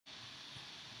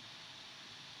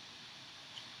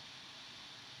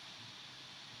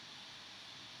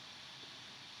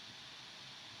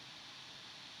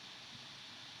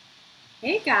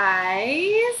Hey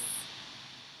guys,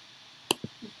 I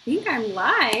think I'm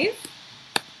live.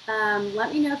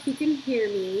 Let me know if you can hear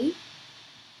me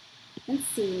and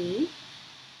see me.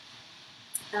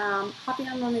 Hopping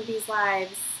on one of these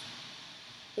lives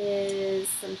is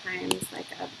sometimes like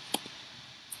a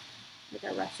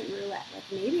Russian roulette. Like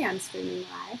maybe I'm streaming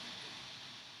live,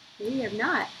 maybe I'm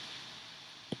not,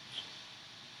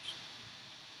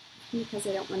 because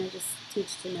I don't want to just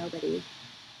teach to nobody.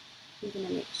 I'm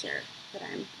gonna make sure that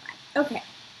I'm live. Okay, I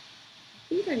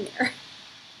think I'm there.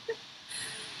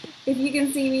 If you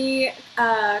can see me,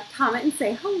 comment and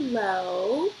say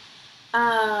hello.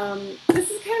 This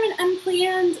is kind of an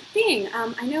unplanned thing.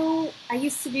 I know I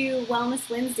used to do Wellness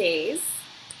Wednesdays,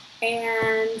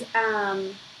 and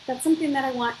that's something that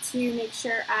I want to make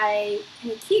sure I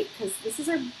kind of keep, because this is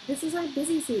our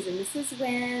busy season. This is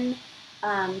when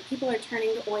people are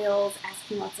turning to oils,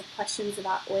 asking lots of questions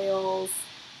about oils.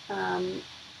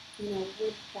 We're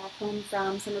back home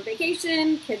from summer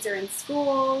vacation, kids are in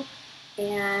school,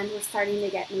 and we're starting to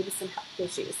get maybe some health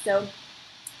issues. So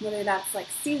whether that's like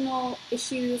seasonal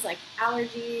issues like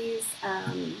allergies,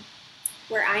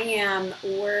 where I am,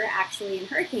 we're actually in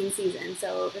hurricane season,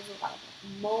 so there's a lot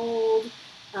of mold,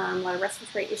 a lot of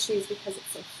respiratory issues because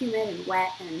it's so humid and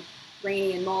wet and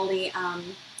rainy and moldy,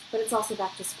 but it's also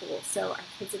back to school, so our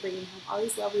kids are bringing home all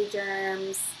these lovely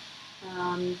germs.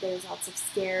 There's lots of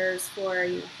scares for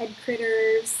head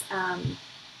critters,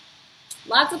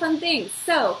 lots of fun things.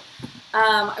 So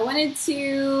I wanted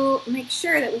to make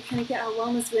sure that we kind of get our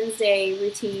Wellness Wednesday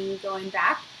routine going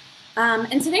back.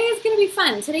 And today is going to be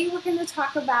fun. Today we're going to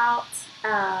talk about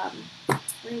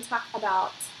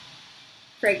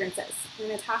fragrances. We're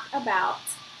going to talk about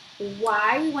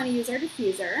why we want to use our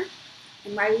diffuser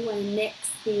and why we want to mix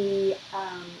the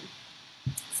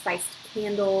spiced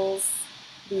candles,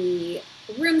 the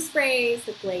room sprays,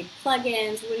 the Glade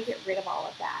plugins. We're going to get rid of all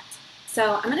of that.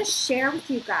 So I'm going to share with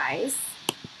you guys.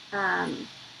 Let's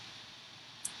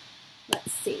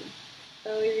see.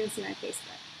 Oh, you're going to see my face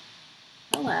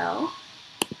there. Hello.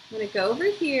 I'm going to go over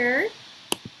here.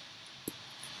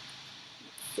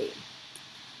 Let's see.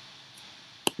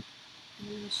 I'm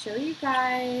going to show you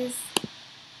guys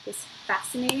this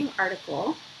fascinating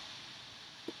article.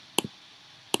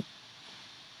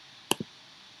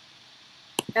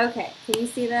 Okay, can you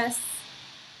see this?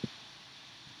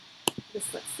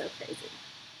 This looks so crazy.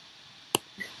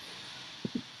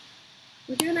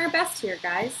 We're doing our best here,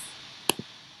 guys.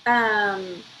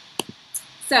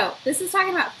 So this is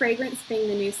talking about fragrance being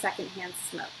the new secondhand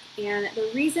smoke. And the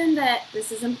reason that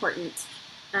this is important,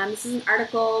 this is an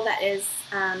article that is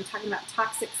talking about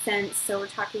toxic scents. So we're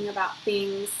talking about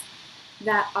things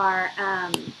that are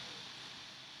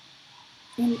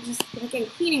in just like in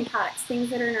cleaning products, things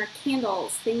that are in our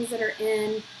candles, things that are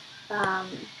in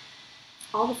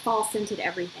all the fall scented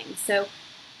everything. So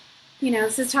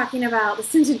this is talking about the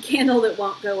scented candle that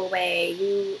won't go away.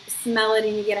 You smell it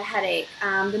and you get a headache.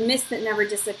 The mist that never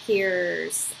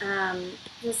disappears.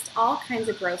 Just all kinds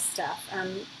of gross stuff.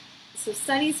 So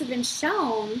studies have been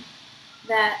shown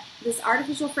that this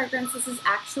artificial fragrance, this is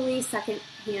actually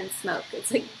secondhand smoke.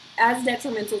 It's like as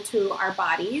detrimental to our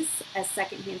bodies as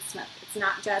secondhand smoke. It's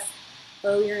not just,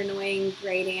 oh, your annoying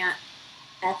great aunt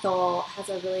Ethel has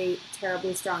a really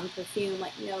terribly strong perfume.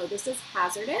 Like, no, this is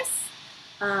hazardous.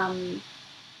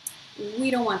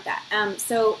 We don't want that.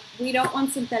 So we don't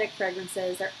want synthetic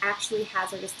fragrances. They're actually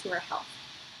hazardous to our health.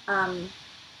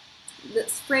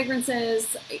 This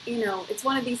fragrances, it's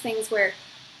one of these things where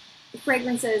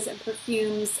fragrances and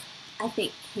perfumes, I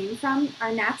think, came from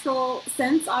our natural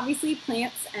scents, obviously,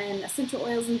 plants and essential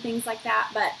oils and things like that,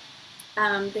 but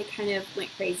they kind of went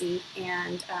crazy,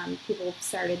 and people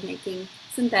started making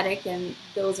synthetic, and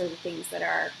those are the things that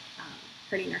are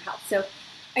hurting our health. So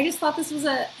I just thought this was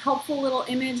a helpful little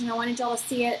image, and I wanted y'all to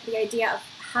see it, the idea of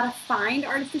how to find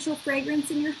artificial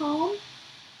fragrance in your home.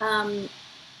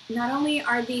 Not only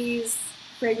are these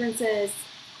fragrances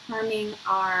harming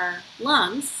our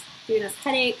lungs, giving us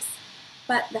headaches,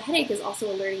 but the headache is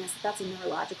also alerting us that that's a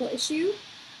neurological issue.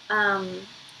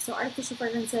 So artificial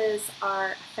fragrances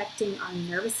are affecting our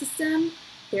nervous system,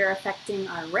 they're affecting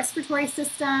our respiratory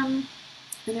system,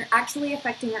 and they're actually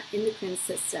affecting our endocrine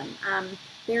system.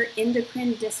 They're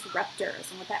endocrine disruptors,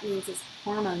 and what that means is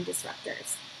hormone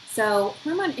disruptors. So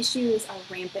hormone issues are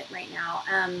rampant right now.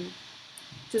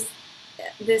 Just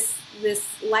this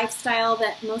lifestyle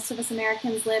that most of us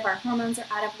Americans live, our hormones are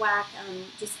out of whack,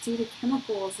 just due to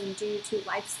chemicals and due to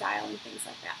lifestyle and things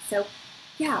like that. So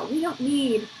yeah, we don't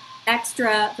need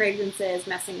extra fragrances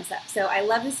messing us up. So I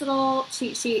love this little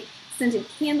cheat sheet. Scented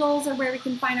candles are where we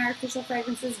can find artificial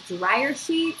fragrances. Dryer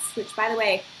sheets, which, by the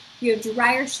way, if you have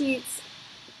dryer sheets,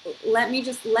 let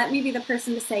me be the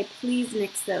person to say, please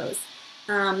nix those.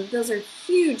 Those are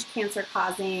huge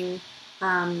cancer-causing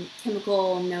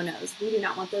chemical no-nos. We do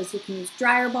not want those. You can use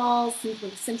dryer balls, with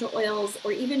essential oils,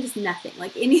 or even just nothing,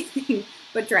 like anything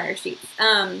but dryer sheets.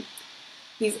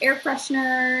 These air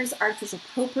fresheners, artificial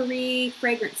potpourri,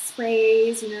 fragrance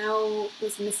sprays,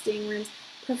 those misting rooms,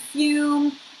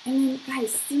 perfume, and then,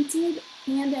 guys, scented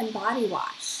hand and body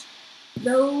wash.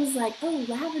 Those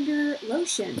lavender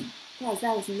lotion. Guys,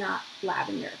 that is not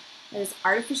lavender. That is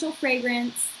artificial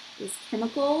fragrance. These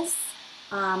chemicals.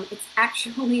 It's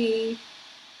actually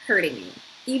hurting you.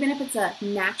 Even if it's a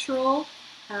natural,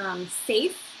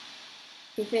 safe,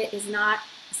 if it is not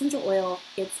essential oil,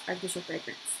 it's artificial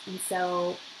fragrance. And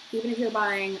so even if you're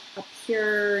buying a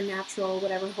pure, natural,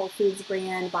 whatever Whole Foods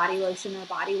brand body lotion or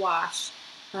body wash,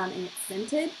 and it's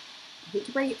scented, I hate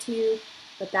to break it to you,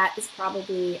 but that is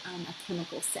probably a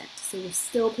chemical scent. So you're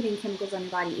still putting chemicals on your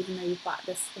body even though you've bought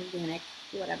this organic,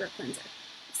 whatever, cleanser.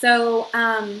 So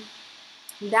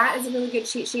that is a really good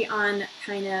cheat sheet on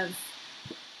kind of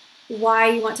why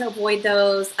you want to avoid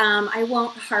those. I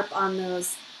won't harp on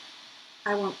those.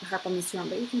 I won't harp on this too long,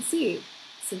 but you can see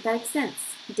synthetic scents.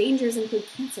 Dangers include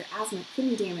cancer, asthma,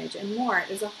 kidney damage, and more.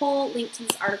 There's a whole link to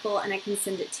this article, and I can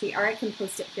send it to you, or I can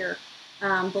post it here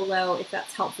below if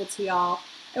that's helpful to y'all.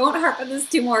 I won't harp on this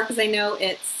too more because I know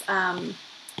it's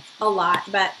a lot,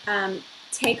 but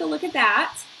take a look at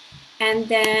that, and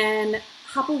then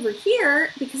hop over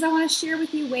here because I want to share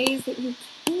with you ways that you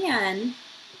can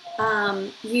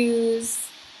use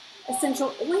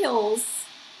essential oils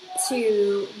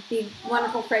to be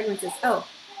wonderful fragrances. Oh,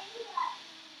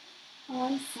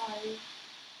 I'm sorry.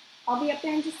 I'll be up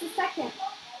there in just a second.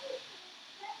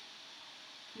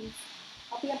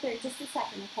 I'll be up there in just a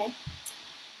second, okay?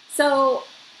 So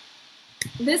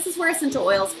this is where essential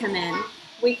oils come in.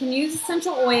 We can use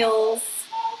essential oils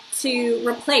to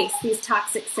replace these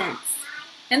toxic scents.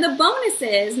 And the bonus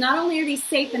is, not only are these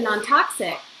safe and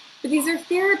non-toxic, but these are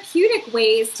therapeutic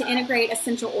ways to integrate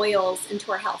essential oils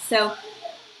into our health. So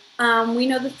we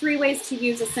know the 3 ways to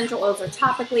use essential oils are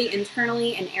topically,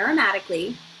 internally, and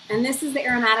aromatically. And this is the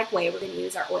aromatic way we're going to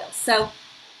use our oils. So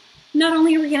not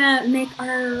only are we going to make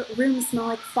our room smell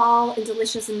like fall and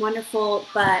delicious and wonderful,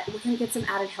 but we're going to get some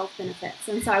added health benefits.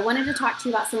 And so I wanted to talk to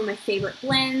you about some of my favorite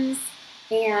blends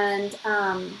and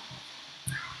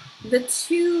the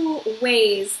 2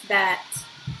 ways that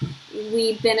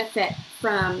we benefit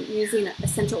from using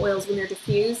essential oils when they're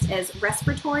diffused as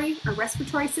respiratory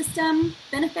system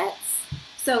benefits.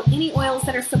 So any oils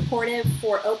that are supportive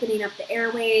for opening up the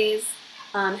airways,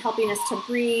 helping us to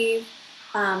breathe,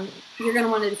 you're going to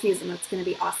want to diffuse them. It's going to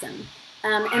be awesome.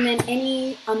 And then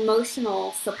any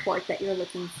emotional support that you're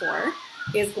looking for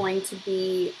is going to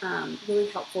be really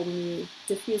helpful when you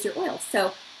diffuse your oils.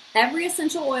 So every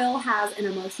essential oil has an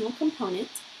emotional component.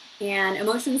 And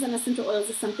emotions and essential oils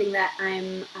is something that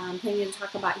I'm planning to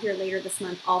talk about here later this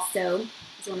month also,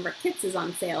 because one of our kits is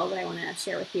on sale that I want to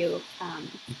share with you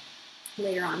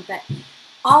later on. But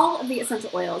all of the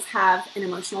essential oils have an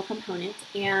emotional component.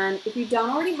 And if you don't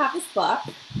already have this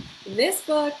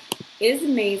book is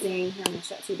amazing. Here, I'm going to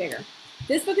show it to you bigger.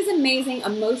 This book is amazing,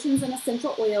 Emotions and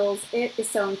Essential Oils. It is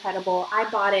so incredible. I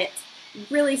bought it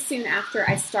really soon after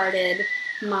I started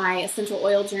my essential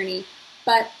oil journey.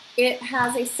 But it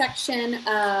has a section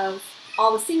of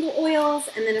all the single oils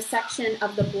and then a section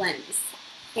of the blends.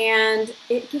 And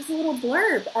it gives a little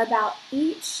blurb about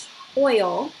each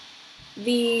oil,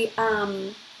 the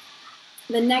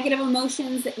negative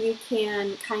emotions that you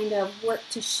can kind of work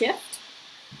to shift,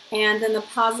 and then the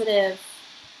positive,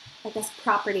 I guess,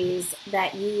 properties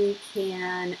that you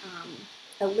can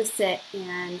elicit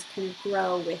and kind of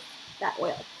grow with that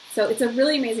oil. So it's a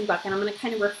really amazing book, and I'm going to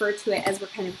kind of refer to it as we're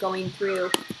kind of going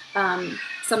through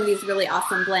some of these really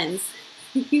awesome blends.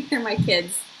 You hear my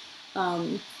kids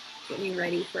getting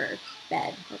ready for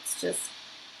bed. That's just,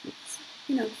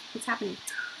 it's happening.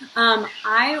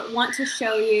 I want to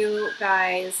show you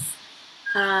guys,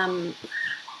 let's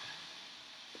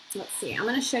see, I'm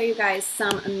going to show you guys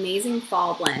some amazing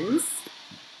fall blends.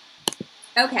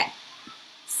 Okay,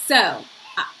 so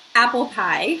apple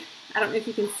pie. I don't know if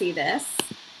you can see this,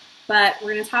 but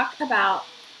we're going to talk about,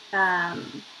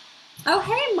 oh,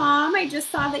 hey, Mom, I just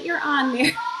saw that you're on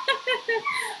there.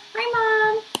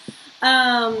 Hi,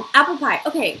 Mom. Apple pie.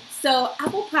 Okay, so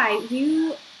apple pie,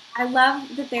 I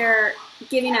love that they're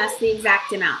giving us the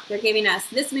exact amount. They're giving us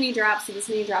this many drops to this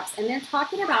many drops, and they're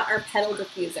talking about our petal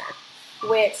diffuser,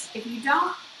 which, if you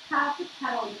don't have the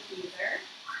petal diffuser,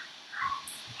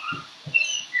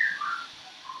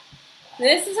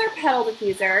 this is our petal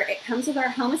diffuser. It comes with our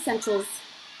Home Essentials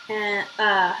kit.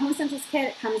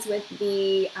 It comes with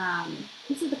the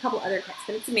This is a couple other kits,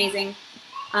 but it's amazing.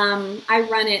 I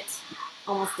run it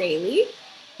almost daily.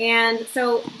 And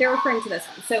so they're referring to this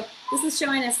one. So this is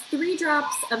showing us 3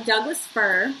 drops of Douglas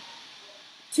fir,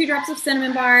 2 drops of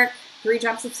cinnamon bark, 3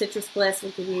 drops of citrus bliss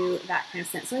will give you that kind of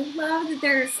scent. So I love that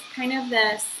there's kind of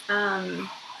this,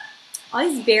 all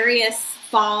these various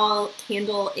fall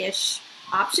candle-ish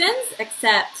options,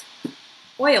 except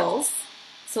oils,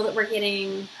 so that we're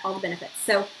getting all the benefits.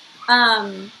 So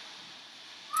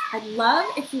I'd love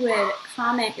if you would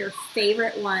comment your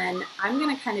favorite one. I'm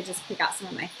going to kind of just pick out some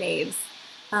of my faves.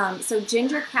 So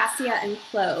ginger, cassia, and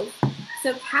clove.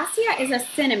 So cassia is a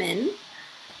cinnamon,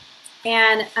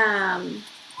 and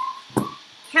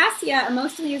cassia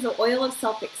emotionally is the oil of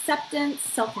self-acceptance,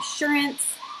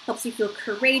 self-assurance, helps you feel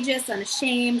courageous,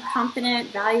 unashamed, confident,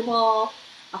 valuable,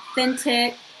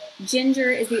 authentic. Ginger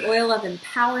is the oil of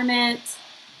empowerment,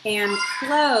 and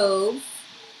clove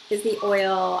is the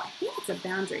oil, I think it's of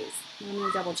boundaries. I'm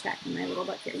going to double check in my little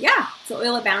book here. Yeah, it's the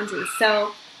oil of boundaries.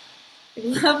 So I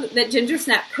love that Ginger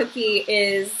Snap Cookie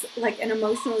is like an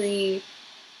emotionally,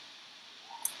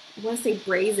 I want to say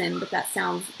brazen, but that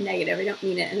sounds negative. I don't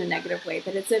mean it in a negative way,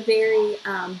 but it's a very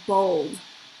bold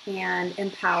and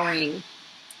empowering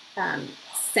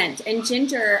scent. And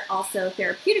ginger also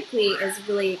therapeutically is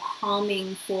really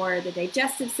calming for the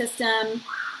digestive system.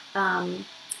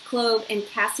 Clove and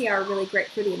cassia are really great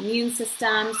for the immune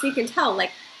system. So you can tell,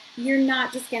 like, you're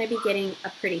not just going to be getting a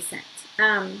pretty scent.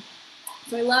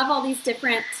 So I love all these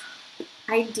different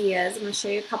ideas. I'm going to show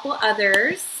you a couple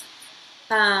others.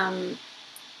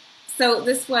 So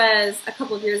this was a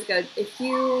couple of years ago. If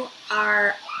you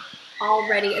are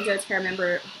already a doTERRA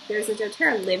member, there's a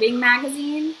doTERRA Living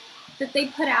magazine that they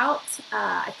put out.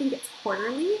 I think it's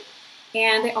quarterly.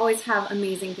 And they always have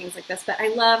amazing things like this. But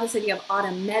I love this idea of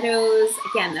autumn meadows.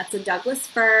 Again, that's a Douglas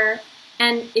fir.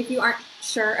 And if you aren't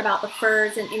sure about the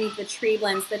firs and any of the tree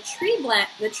blends, the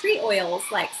tree oils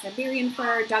like Siberian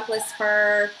fir, Douglas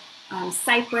fir,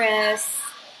 cypress,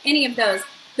 any of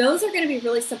those are going to be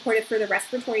really supportive for the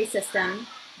respiratory system.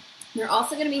 They're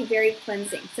also going to be very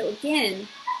cleansing. So again,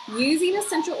 using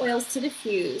essential oils to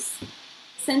diffuse,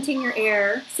 scenting your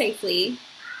air safely,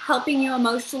 helping you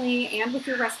emotionally and with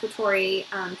your respiratory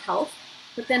health,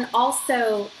 but then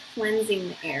also cleansing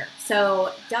the air.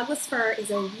 So Douglas fir is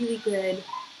a really good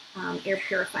air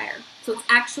purifier. So it's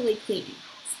actually cleaning.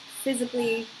 It's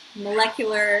physically,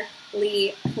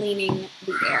 molecularly cleaning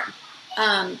the air.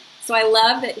 So I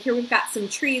love that here we've got some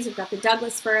trees. We've got the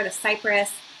Douglas fir, the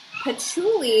cypress.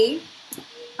 Patchouli,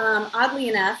 oddly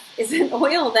enough, is an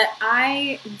oil that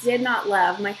I did not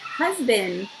love. My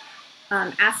husband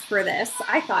asked for this.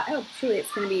 I thought, oh, surely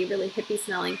it's going to be really hippie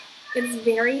smelling. It's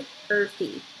very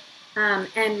earthy.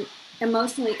 And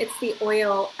emotionally, it's the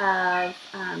oil of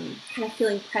kind of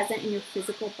feeling present in your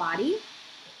physical body.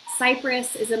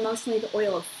 Cypress is emotionally the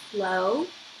oil of flow.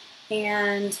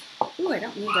 And, ooh, I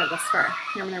don't need Douglas fir.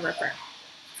 Here, I'm going to refer.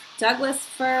 Douglas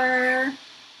fir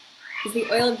is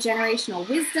the oil of generational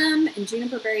wisdom, and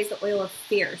juniper berry is the oil of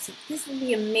fear. So this would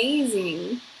be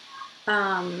amazing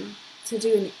to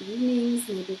do in the evenings,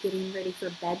 maybe getting ready for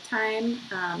bedtime.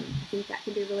 I think that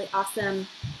could be really awesome.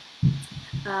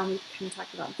 We kind of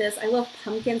talked about this. I love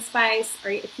pumpkin spice.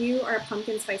 If you are a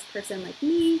pumpkin spice person like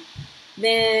me,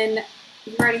 then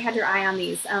you've already had your eye on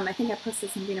these. I think I posted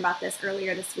something about this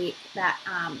earlier this week, that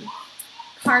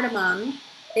cardamom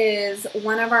is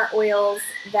one of our oils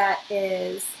that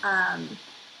is,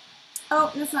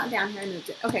 oh, it's not down here, I moved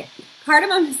it. Okay,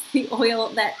 cardamom is the oil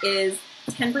that is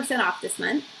 10% off this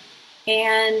month.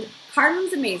 And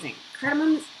cardamom's amazing.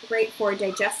 Cardamom's great for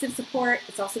digestive support.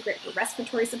 It's also great for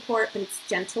respiratory support, but it's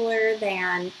gentler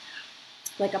than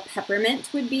like a peppermint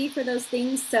would be for those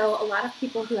things. So a lot of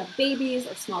people who have babies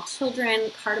or small children,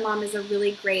 cardamom is a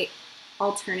really great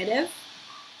alternative.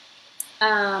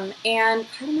 And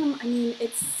cardamom, I mean,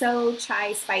 it's so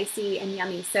chai spicy and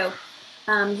yummy. So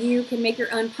you can make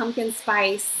your own pumpkin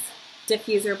spice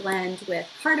diffuser blend with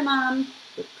cardamom,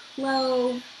 with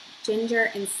clove, ginger,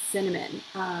 and cinnamon.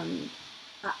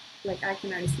 Like I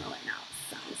can already smell it now.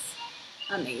 It sounds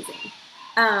amazing.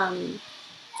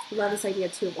 Love this idea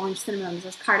too of orange cinnamon.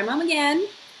 There's cardamom again.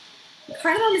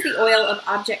 Cardamom is the oil of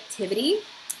objectivity.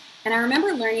 And I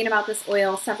remember learning about this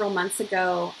oil several months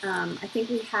ago. I think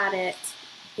we had it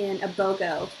in a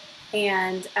BOGO.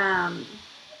 And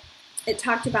it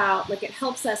talked about, like, it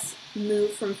helps us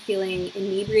move from feeling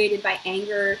inebriated by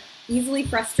anger, easily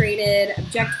frustrated,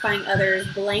 objectifying others,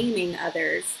 blaming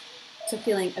others, to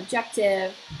feeling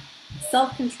objective,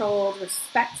 self-controlled,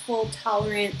 respectful,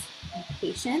 tolerant, and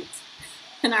patient.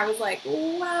 And I was like,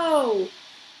 whoa,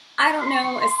 I don't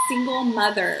know a single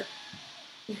mother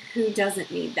who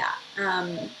doesn't need that.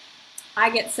 I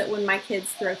get so when my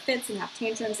kids throw fits and have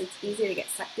tantrums, it's easy to get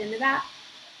sucked into that.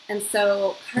 And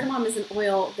so cardamom is an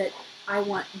oil that I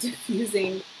want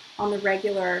diffusing on the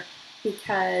regular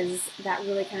because that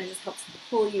really kind of just helps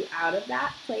pull you out of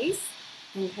that place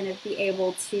and kind of be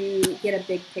able to get a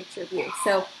big picture view.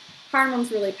 So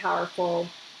cardamom's really powerful.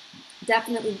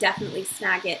 Definitely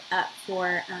snag it up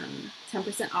for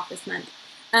 10% off this month.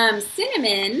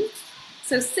 Cinnamon.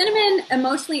 So cinnamon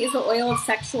emotionally is the oil of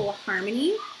sexual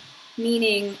harmony,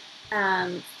 meaning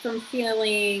from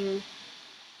feeling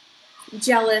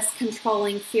jealous,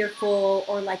 controlling, fearful,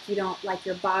 or like you don't like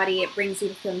your body. It brings you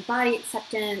to feeling body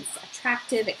acceptance,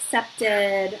 attractive,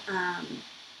 accepted.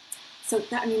 So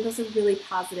that, I mean, those are really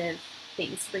positive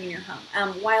things to bring in your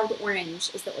home. Wild orange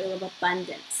is the oil of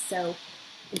abundance. So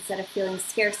instead of feeling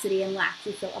scarcity and lack,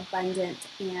 you feel abundant.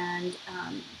 And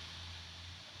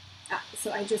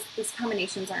so these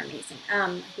combinations are amazing.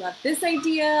 I love this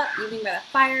idea, evening by the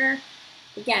fire.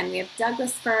 Again, we have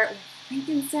Douglas fir, we have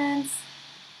frankincense.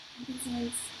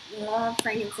 Love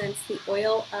frankincense, the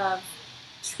oil of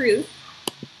truth.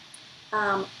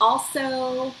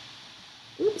 Also,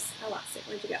 oops, I lost it.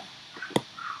 Where'd you go?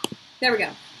 There we go.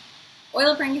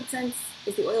 Oil of frankincense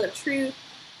is the oil of truth.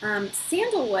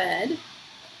 Sandalwood.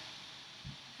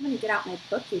 I'm going to get out my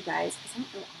book, you guys, because I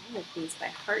don't know all of these by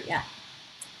heart yet.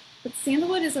 But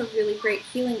sandalwood is a really great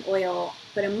healing oil,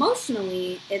 but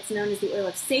emotionally, it's known as the oil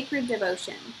of sacred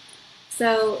devotion.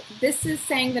 So this is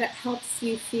saying that it helps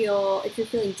you feel, if you're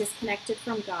feeling disconnected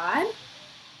from God,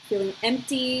 feeling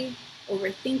empty,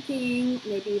 overthinking,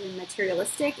 maybe even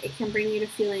materialistic, it can bring you to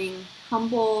feeling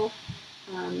humble,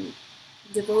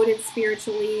 devoted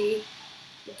spiritually.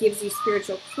 It gives you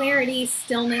spiritual clarity,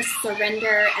 stillness,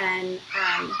 surrender, and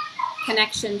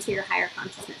connection to your higher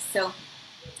consciousness. So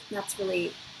that's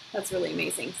really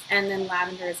amazing. And then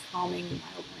lavender is calming,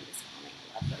 wild orange is calming.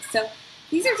 I love those. So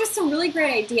these are just some really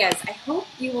great ideas. I hope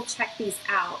you will check these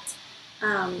out.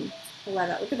 I love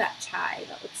it. Look at that chai.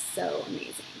 That looks so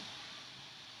amazing.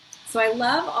 So I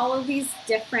love all of these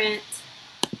different,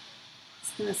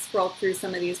 just going to scroll through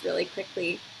some of these really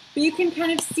quickly. But you can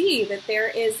kind of see that there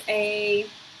is a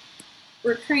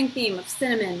recurring theme of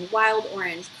cinnamon, wild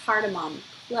orange, cardamom,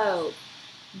 clove,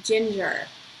 ginger.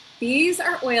 These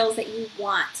are oils that you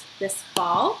want this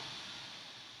fall.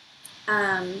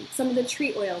 Some of the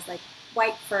tree oils like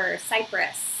white fir,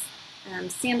 cypress,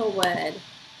 sandalwood.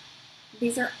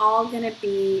 These are all going to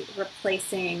be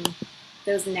replacing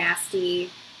those nasty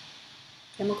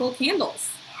chemical candles.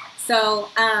 So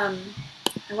I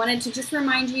wanted to just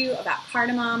remind you about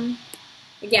cardamom.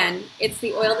 Again, it's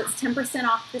the oil that's 10%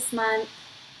 off this month.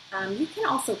 You can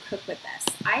also cook with this.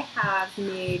 I have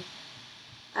made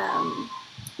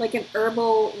like an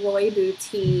herbal rooibos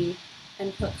tea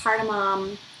and put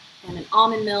cardamom and an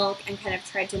almond milk and kind of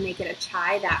tried to make it a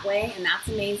chai that way, and that's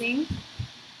amazing.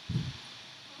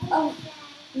 Oh,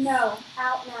 no,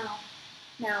 out now.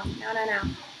 No.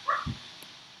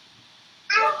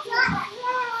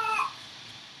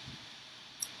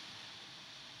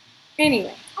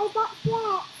 Anyway. I got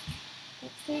flat.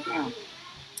 There you go.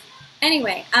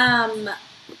 Anyway,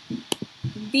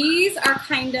 these are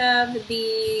kind of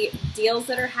the deals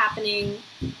that are happening.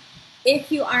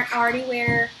 If you aren't already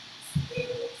aware,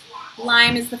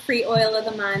 lime is the free oil of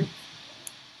the month.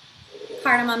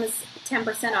 Cardamom is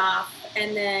 10% off.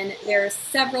 And then there's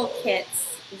several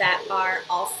kits that are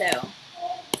also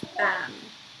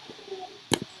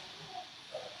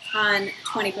on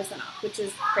 20% off, which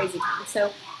is crazy time.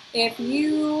 So if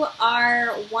you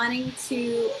are wanting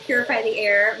to purify the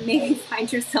air, maybe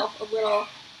find yourself a little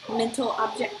mental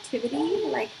objectivity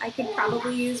like I could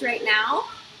probably use right now,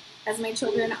 as my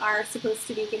children are supposed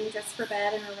to be getting dressed for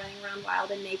bed and are running around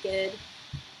wild and naked.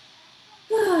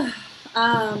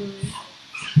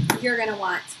 You're going to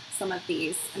want some of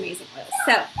these amazing oils.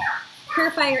 So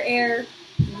purify your air,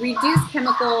 reduce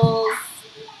chemicals,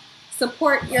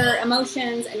 support your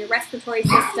emotions and your respiratory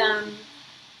system,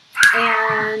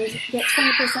 and get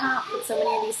 20% off with so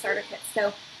many of these starter kits.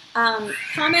 So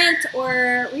comment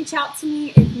or reach out to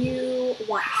me if you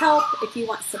want help, if you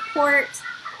want support,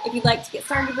 if you'd like to get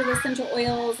started with essential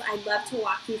oils. I'd love to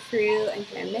walk you through and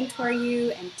kind of mentor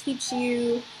you and teach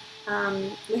you.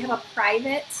 We have a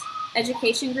private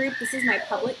education group. This is my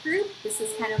public group. This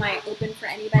is kind of my open for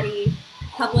anybody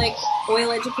public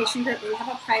oil education group. We have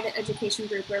a private education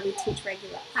group where we teach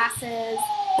regular classes.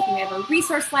 And we have a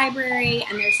resource library,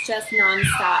 and there's just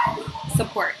nonstop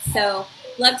support. So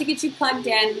love to get you plugged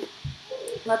in.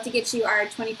 Love to get you our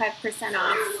 25%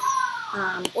 off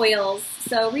oils.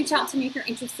 So reach out to me if you're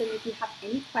interested. If you have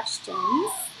any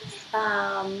questions,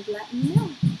 let me know.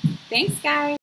 Thanks, guys.